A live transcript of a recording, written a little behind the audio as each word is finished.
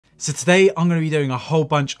So today I'm going to be doing a whole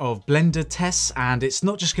bunch of Blender tests, and it's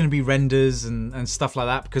not just going to be renders and stuff like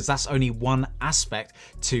that, because that's only one aspect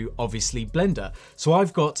to obviously Blender. So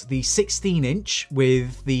I've got the 16-inch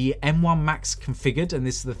with the M1 Max configured, and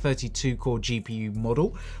this is the 32-core GPU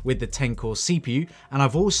model with the 10-core CPU, and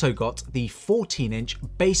I've also got the 14-inch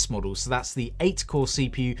base model, so that's the 8-core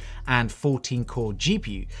CPU and 14-core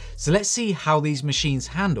GPU. So let's see how these machines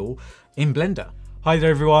handle in Blender. Hi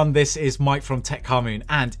there everyone, this is Mike from Tech Moon,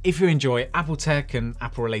 and if you enjoy Apple tech and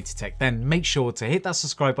Apple related tech, then make sure to hit that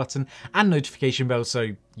subscribe button and notification bell so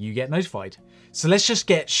you get notified. So let's just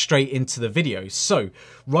get straight into the video. So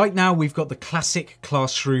right now we've got the classic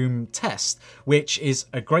classroom test, which is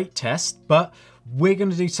a great test, but we're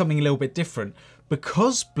going to do something a little bit different.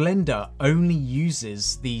 Because Blender only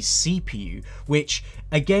uses the CPU, which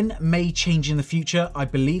again may change in the future. I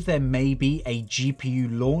believe there may be a GPU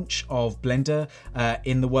launch of Blender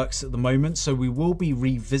in the works at the moment, so we will be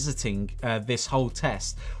revisiting this whole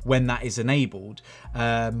test when that is enabled.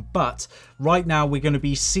 But right now we're going to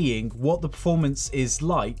be seeing what the performance is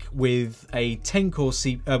like with a 10-core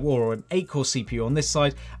CPU or an 8-core CPU on this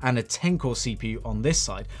side and a 10-core CPU on this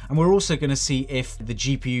side, and we're also going to see if the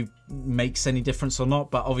GPU makes any difference or not,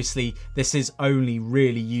 but obviously this is only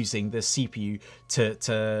really using the CPU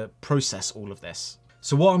to process all of this.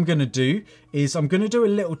 So what I'm going to do is I'm going to do a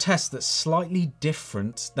little test that's slightly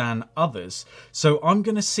different than others. So I'm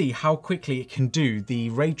going to see how quickly it can do the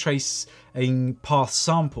ray tracing path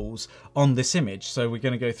samples on this image. So we're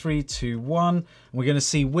going to go 3, 2, 1, and we're going to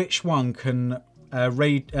see which one can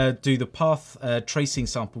do the path tracing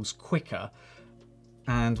samples quicker.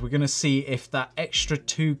 And we're going to see if that extra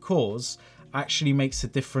 2 cores actually makes a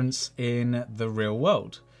difference in the real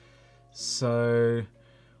world. So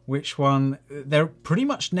which one? They're pretty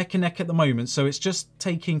much neck and neck at the moment, so it's just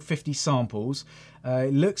taking 50 samples.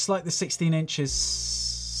 It looks like the 16-inch is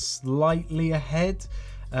slightly ahead,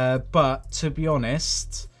 but to be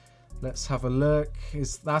honest, let's have a look.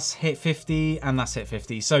 That's hit 50 and that's hit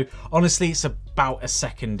 50. So honestly, it's about a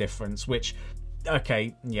second difference, which,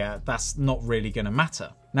 okay, yeah, that's not really going to matter.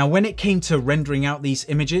 Now, when it came to rendering out these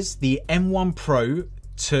images, the M1 Pro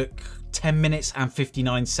took 10 minutes and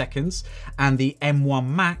 59 seconds, and the M1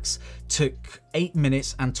 Max took 8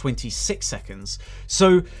 minutes and 26 seconds.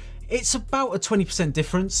 So it's about a 20%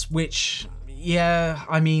 difference, which, yeah,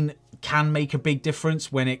 I mean, can make a big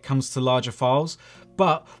difference when it comes to larger files.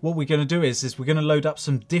 But what we're going to do is we're going to load up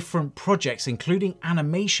some different projects, including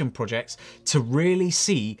animation projects, to really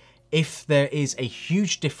see if there is a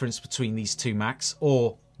huge difference between these two Macs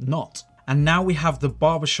or not. And now we have the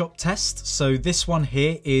Barbershop Test. So this one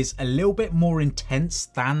here is a little bit more intense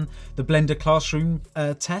than the Blender Classroom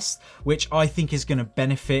test, which I think is going to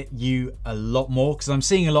benefit you a lot more, because I'm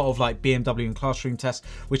seeing a lot of like BMW and Classroom tests,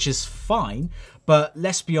 which is fine. But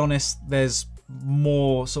let's be honest, there's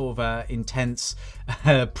more sort of intense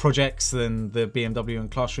projects than the BMW and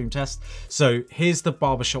Classroom test. So here's the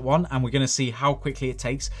Barbershop one, and we're going to see how quickly it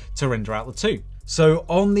takes to render out the two. So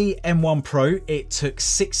on the M1 Pro, it took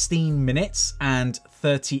 16 minutes and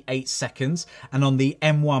 38 seconds, and on the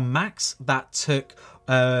M1 Max, that took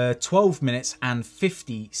 12 minutes and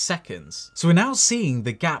 50 seconds. So we're now seeing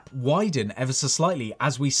the gap widen ever so slightly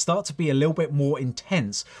as we start to be a little bit more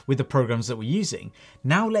intense with the programs that we're using.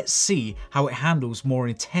 Now let's see how it handles more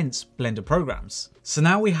intense Blender programs. So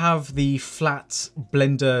now we have the flat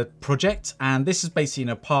Blender project, and this is basically an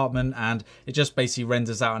apartment, and it just basically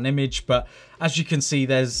renders out an image. But as you can see,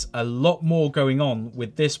 there's a lot more going on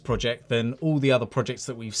with this project than all the other projects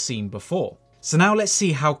that we've seen before. So now let's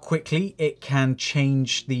see how quickly it can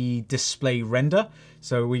change the display render.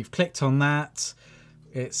 So we've clicked on that.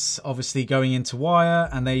 It's obviously going into wire,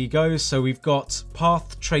 and there you go. So we've got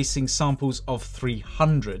path tracing samples of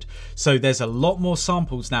 300. So there's a lot more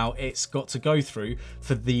samples now it's got to go through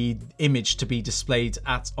for the image to be displayed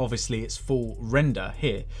at obviously its full render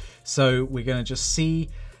here. So we're going to just see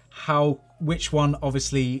which one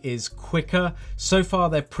obviously is quicker. So far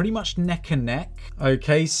they're pretty much neck and neck.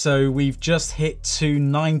 Okay, so we've just hit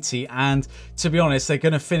 290, and to be honest, they're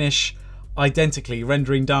going to finish identically,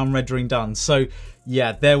 rendering done. So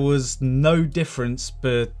yeah, there was no difference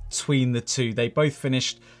between the two. They both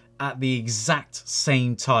finished at the exact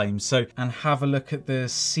same time. So, and have a look at the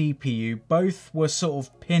CPU. Both were sort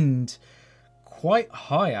of pinned quite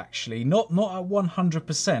high actually, not at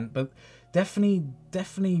 100%, but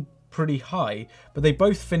definitely pretty high, but they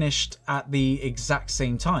both finished at the exact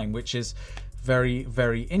same time, which is very,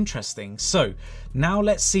 very interesting. So now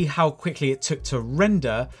let's see how quickly it took to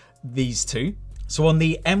render these two. So on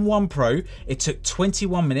the M1 Pro, it took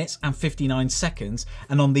 21 minutes and 59 seconds,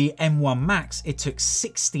 and on the M1 Max, it took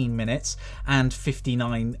 16 minutes and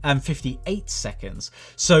 58 seconds.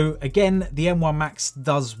 So again, the M1 Max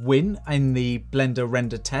does win in the Blender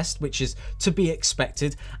render test, which is to be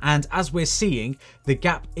expected. And as we're seeing, the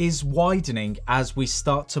gap is widening as we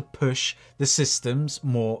start to push the systems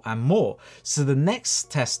more and more. So the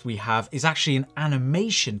next test we have is actually an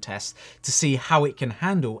animation test to see how it can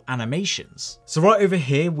handle animations. So right over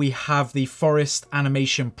here, we have the forest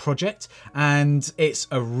animation project, and it's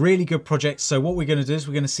a really good project. So what we're going to do is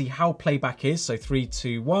we're going to see how playback is. So 3,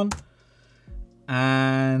 2, 1.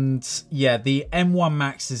 And yeah, the M1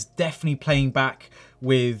 Max is definitely playing back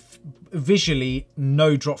with visually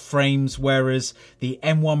no drop frames, whereas the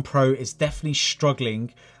M1 Pro is definitely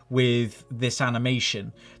struggling with this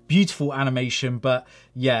animation. Beautiful animation, but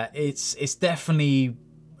yeah, it's definitely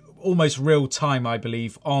almost real time, I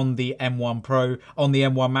believe, on the M1 Pro, on the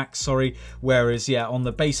M1 Max, sorry, whereas yeah, on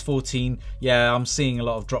the base 14, yeah, I'm seeing a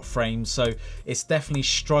lot of drop frames, so it's definitely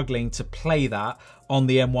struggling to play that on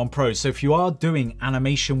the M1 Pro. So if you are doing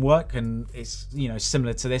animation work, and it's, you know,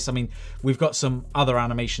 similar to this, I mean, we've got some other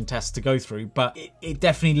animation tests to go through, but it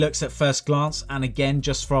definitely looks at first glance, and again,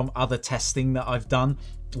 just from other testing that I've done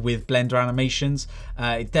with Blender animations,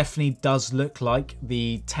 it definitely does look like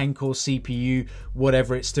the 10-core CPU,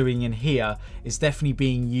 whatever it's doing in here, is definitely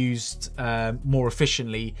being used more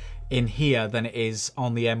efficiently in here than it is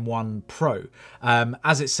on the M1 Pro.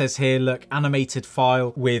 As it says here, look, animated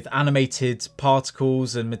file with animated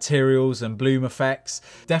particles and materials and bloom effects.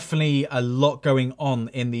 Definitely a lot going on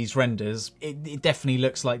in these renders. It definitely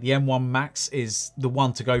looks like the M1 Max is the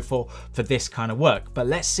one to go for this kind of work. But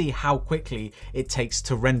let's see how quickly it takes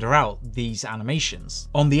to render out these animations.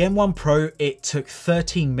 On the M1 Pro, it took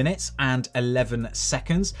 13 minutes and 11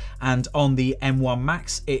 seconds. And on the M1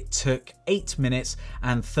 Max, it took 8 minutes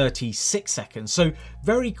and 36 seconds. So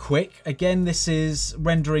very quick. Again, this is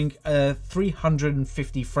rendering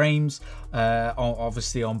 350 frames,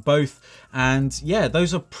 obviously on both. And yeah,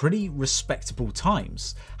 those are pretty respectable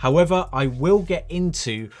times. However, I will get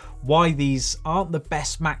into why these aren't the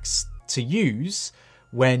best Macs to use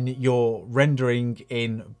when you're rendering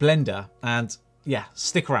in Blender. And yeah,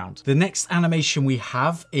 stick around. The next animation we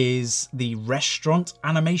have is the restaurant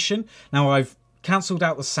animation. Now I've cancelled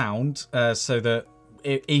out the sound so that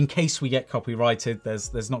in case we get copyrighted,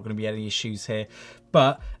 there's not going to be any issues here.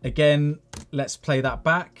 But again, let's play that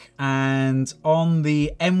back. And on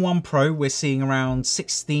the M1 Pro, we're seeing around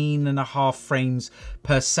 16.5 frames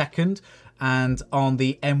per second. And on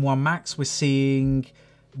the M1 Max, we're seeing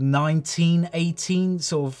 19, 18,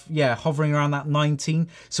 sort of, yeah, hovering around that 19.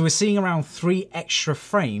 So we're seeing around 3 extra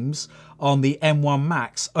frames on the M1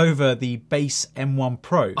 Max over the base M1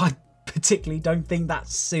 Pro. I particularly don't think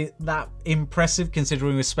that's that impressive,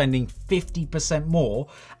 considering we're spending 50% more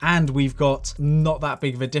and we've got not that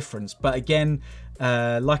big of a difference. But again,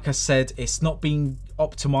 like I said, it's not being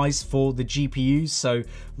optimized for the GPUs, so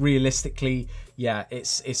realistically, yeah,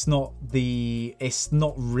 it's not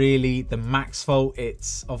really the Mac's fault.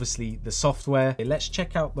 It's obviously the software. Let's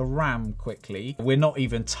check out the RAM quickly. We're not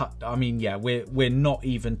even we're not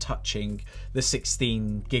even touching the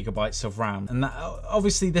 16 gigabytes of RAM, and that,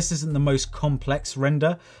 obviously this isn't the most complex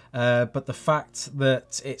render, but the fact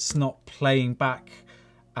that it's not playing back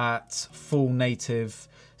at full native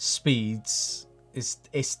speeds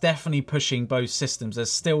it's definitely pushing both systems.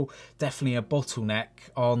 There's still definitely a bottleneck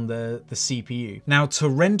on the CPU. Now, to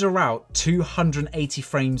render out 280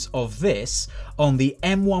 frames of this on the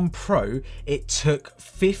M1 Pro, it took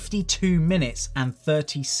 52 minutes and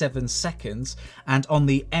 37 seconds, and on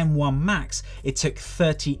the M1 Max, it took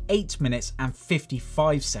 38 minutes and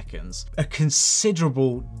 55 seconds. A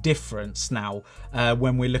considerable difference now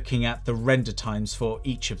when we're looking at the render times for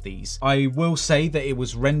each of these. I will say that it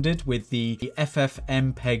was rendered with the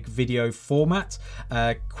FFmpeg video format,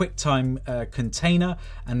 QuickTime container,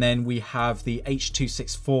 and then we have the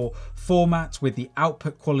H.264 format with the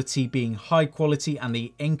output quality being high quality and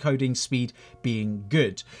the encoding speed being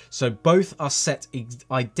good. So both are set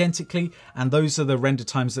identically, and those are the render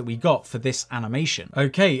times that we got for this animation.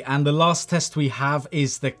 Okay, and the last test we have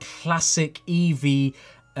is the classic Eevee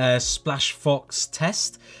Splash Fox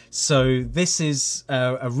test. So this is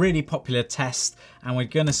a really popular test, and we're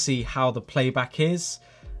gonna see how the playback is.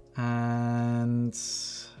 And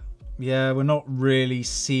yeah, we're not really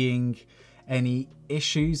seeing any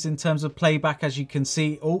issues in terms of playback, as you can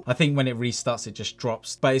see. Oh, I think when it restarts it just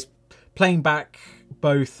drops, but it's playing back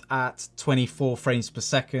both at 24 frames per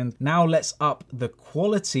second. Now let's up the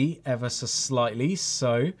quality ever so slightly.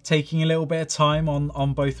 So taking a little bit of time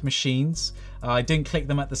on both machines. I didn't click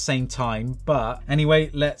them at the same time, but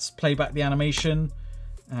anyway, let's play back the animation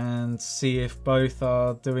and see if both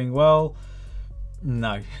are doing well.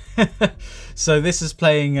 No. So this is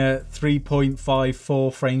playing at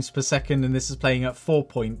 3.54 frames per second and this is playing at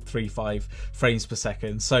 4.35 frames per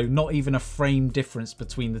second. So not even a frame difference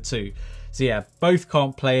between the two. So yeah, both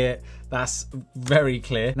can't play it. That's very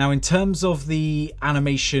clear. Now in terms of the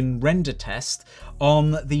animation render test,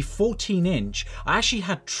 on the 14-inch, I actually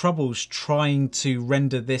had troubles trying to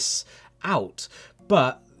render this out,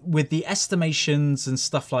 but with the estimations and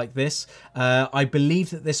stuff like this, I believe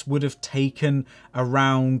that this would have taken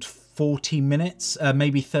around 40 minutes,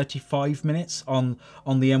 maybe 35 minutes on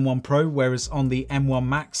the M1 Pro, whereas on the M1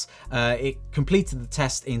 Max, it completed the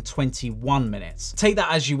test in 21 minutes. Take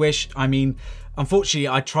that as you wish. I mean, unfortunately,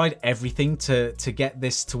 I tried everything to get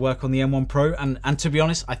this to work on the M1 Pro, and to be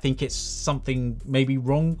honest, I think it's something maybe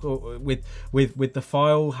wrong with the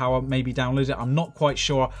file, how I maybe downloaded it. I'm not quite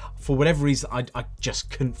sure. For whatever reason, I just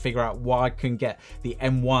couldn't figure out why I couldn't get the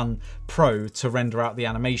M1 Pro to render out the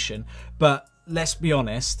animation. But let's be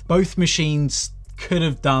honest, both machines could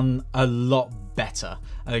have done a lot better.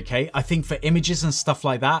 Okay, I think for images and stuff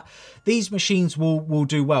like that, these machines will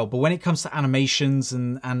do well, but when it comes to animations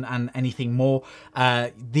and anything more,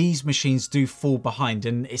 these machines do fall behind,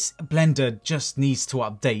 and Blender just needs to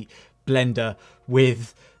update Blender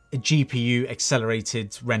with GPU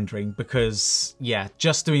accelerated rendering, because yeah,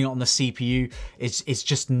 just doing it on the CPU is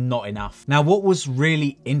just not enough. Now what was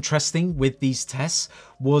really interesting with these tests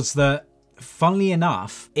was that, funnily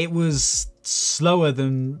enough, it was slower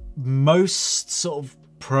than most sort of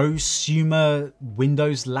prosumer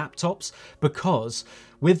Windows laptops, because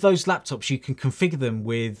with those laptops you can configure them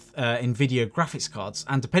with NVIDIA graphics cards,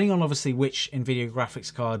 and depending on obviously which NVIDIA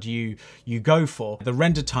graphics card you go for, the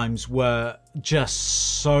render times were just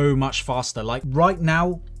so much faster. Like right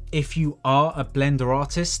now, if you are a Blender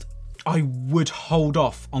artist, I would hold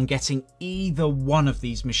off on getting either one of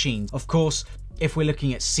these machines. Of course, if we're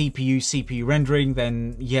looking at CPU rendering,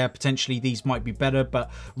 then yeah, potentially these might be better, but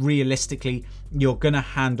realistically, you're gonna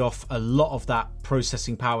hand off a lot of that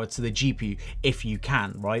processing power to the GPU if you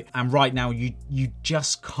can, right? And right now, you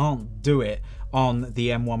just can't do it on the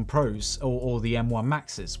M1 Pros or the M1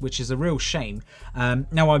 Maxes, which is a real shame.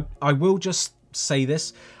 Now, I will just say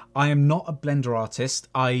this, I am not a Blender artist.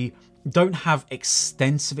 I don't have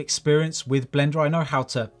extensive experience with Blender. I know how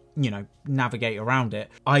to, you know, navigate around it.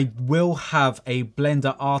 I will have a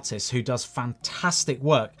Blender artist who does fantastic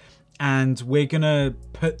work, and we're gonna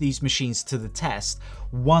put these machines to the test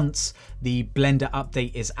once the Blender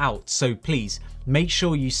update is out. So please make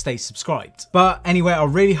sure you stay subscribed. But anyway, I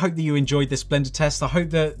really hope that you enjoyed this Blender test. I hope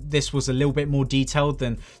that this was a little bit more detailed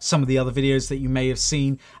than some of the other videos that you may have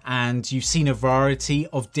seen, and you've seen a variety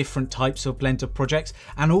of different types of Blender projects.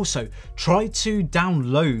 And also try to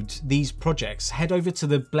download these projects. Head over to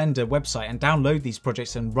the Blender website and download these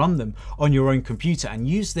projects and run them on your own computer, and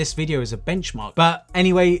use this video as a benchmark. But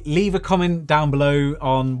anyway, leave a comment down below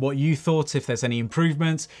on what you thought, if there's any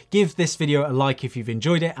improvements. Give this video a like if you've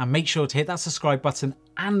enjoyed it, and make sure to hit that subscribe button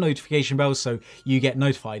and notification bell so you get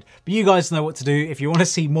notified. But you guys know what to do. If you want to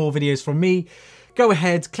see more videos from me, go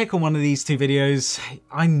ahead, click on one of these two videos.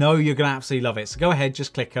 I know you're gonna absolutely love it, so go ahead,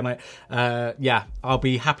 just click on it. Yeah, I'll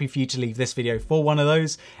be happy for you to leave this video for one of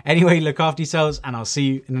those. Anyway, look after yourselves, and I'll see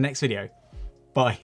you in the next video. Bye.